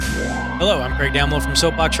Hello, I'm Craig Damlow from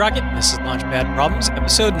Soapbox Rocket, and this is Launchpad Problems,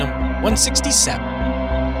 episode number 167. Houston,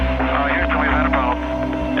 we've had a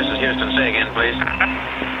problem. This is Houston. Say again, please.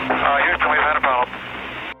 Houston, we've had a problem.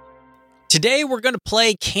 Today, we're going to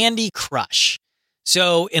play Candy Crush.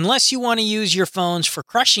 So, unless you want to use your phones for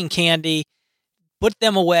crushing candy, put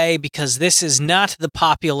them away because this is not the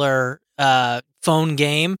popular phone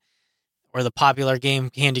game or the popular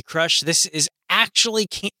game Candy Crush. This is actually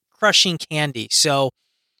crushing candy. So,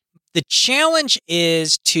 the challenge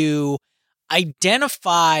is to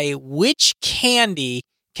identify which candy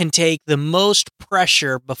can take the most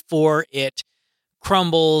pressure before it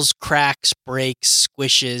crumbles, cracks, breaks,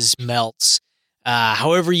 squishes, melts.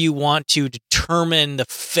 However you want to determine the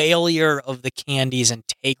failure of the candy's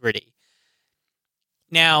integrity.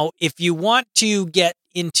 Now, if you want to get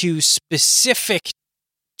into specific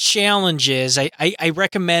challenges, I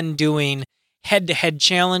recommend doing head-to-head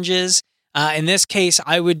challenges. In this case,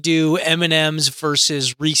 I would do M&M's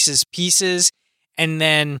versus Reese's Pieces. And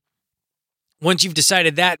then once you've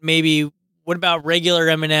decided that, maybe what about regular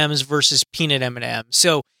M&M's versus peanut M&M's?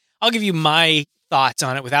 So I'll give you my thoughts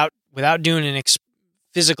on it without doing an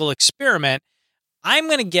physical experiment. I'm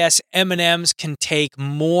going to guess M&M's can take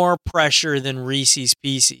more pressure than Reese's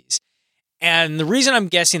Pieces. And the reason I'm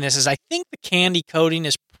guessing this is I think the candy coating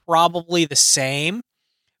is probably the same,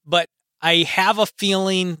 but I have a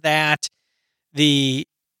feeling that the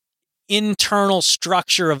internal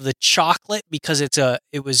structure of the chocolate, because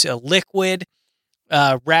it was a liquid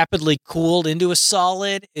rapidly cooled into a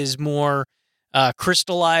solid, is more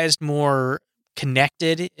crystallized, more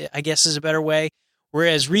connected, I guess is a better way.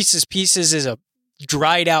 Whereas Reese's Pieces is a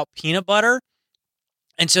dried out peanut butter.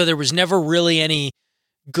 And so there was never really any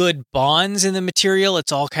good bonds in the material.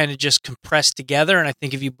 It's all kind of just compressed together. And I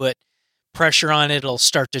think if you put pressure on it, it'll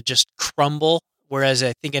start to just crumble. Whereas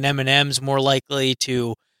I think an M&M's more likely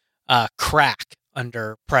to crack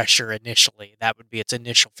under pressure initially. That would be its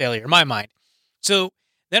initial failure in my mind. So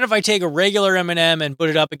then if I take a regular M&M and put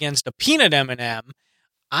it up against a peanut M&M,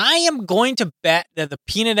 I am going to bet that the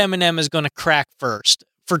peanut M&M is going to crack first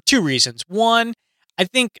for two reasons. One, I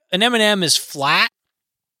think an M&M is flatter,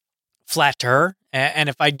 and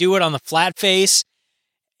if I do it on the flat face,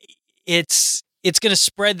 it's going to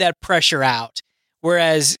spread that pressure out.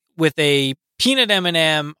 Whereas with a peanut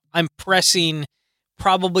M&M, I'm pressing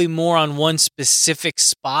probably more on one specific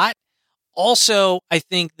spot. Also, I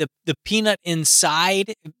think the peanut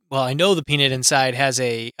inside, well, I know the peanut inside has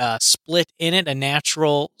a split in it, a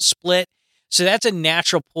natural split. So that's a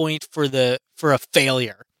natural point for a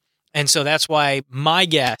failure. And so that's why my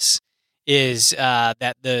guess is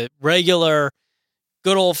that the regular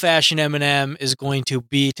good old-fashioned M&M is going to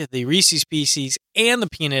beat the Reese's Pieces and the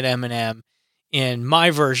peanut M&M in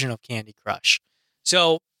my version of Candy Crush.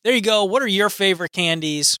 So there you go. What are your favorite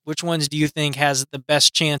candies? Which ones do you think has the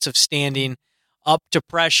best chance of standing up to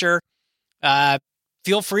pressure?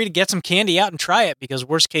 Feel free to get some candy out and try it, because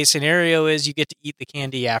worst case scenario is you get to eat the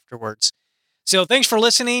candy afterwards. So thanks for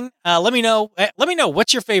listening. Let me know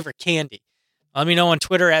what's your favorite candy. Let me know on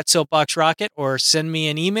Twitter at Soapbox Rocket, or send me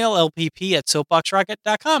an email,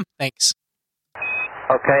 lpp@soapboxrocket.com. Thanks.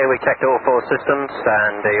 Okay, we checked all four systems,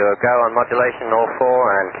 and you go on modulation, all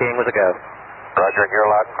four, and keying was a go. Roger, you're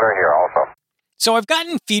loud and clear here also. So I've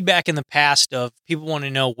gotten feedback in the past of people want to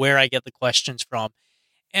know where I get the questions from.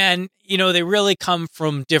 And, they really come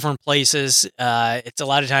from different places. It's a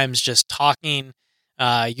lot of times just talking,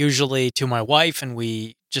 usually to my wife, and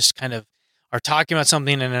we just kind of are talking about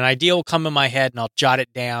something, and an idea will come in my head, and I'll jot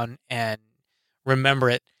it down and remember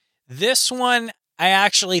it. This one I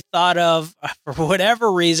actually thought of, for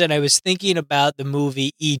whatever reason, I was thinking about the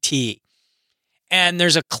movie E.T. And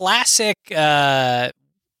there's a classic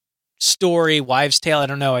story, wives' tale, I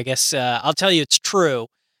don't know, I guess I'll tell you it's true,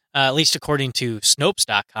 at least according to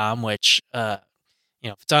Snopes.com, which, if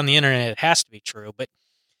it's on the internet, it has to be true. But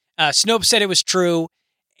Snopes said it was true,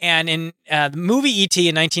 and in the movie E.T.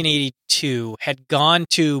 in 1982 had gone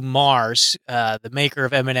to Mars, the maker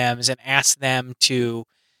of M&M's, and asked them to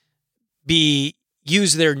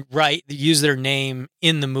use their name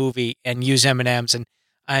in the movie and use M&M's. And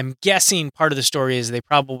I'm guessing part of the story is they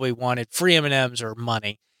probably wanted free M&M's or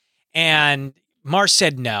money. And Mars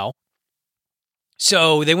said no.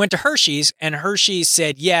 So they went to Hershey's, and Hershey's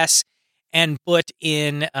said yes and put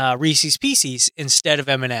in Reese's Pieces instead of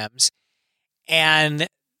M&M's. And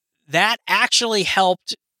that actually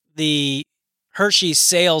helped the Hershey's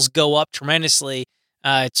sales go up tremendously.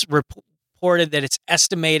 It's reported that it's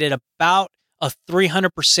estimated about a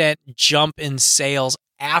 300% jump in sales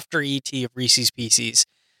after E.T. of Reese's Pieces.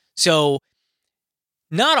 So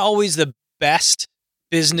not always the best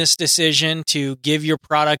business decision to give your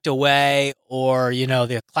product away, or,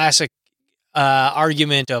 the classic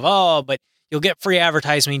argument of, oh, but you'll get free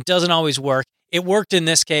advertising, doesn't always work. It worked in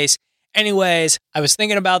this case. Anyways, I was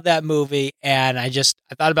thinking about that movie, and I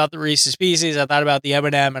thought about the Reese's Pieces, I thought about the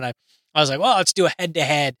M&M, and I was like, well, let's do a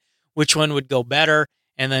head-to-head. Which one would go better?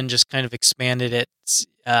 And then just kind of expanded it,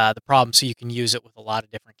 the problem, so you can use it with a lot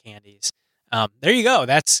of different candies. There you go.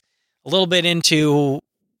 That's a little bit into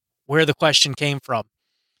where the question came from.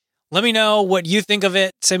 Let me know what you think of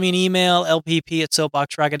it. Send me an email,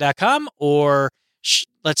 lpp@soapboxrocket.com, or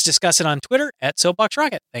let's discuss it on Twitter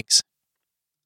 @soapboxrocket. Thanks.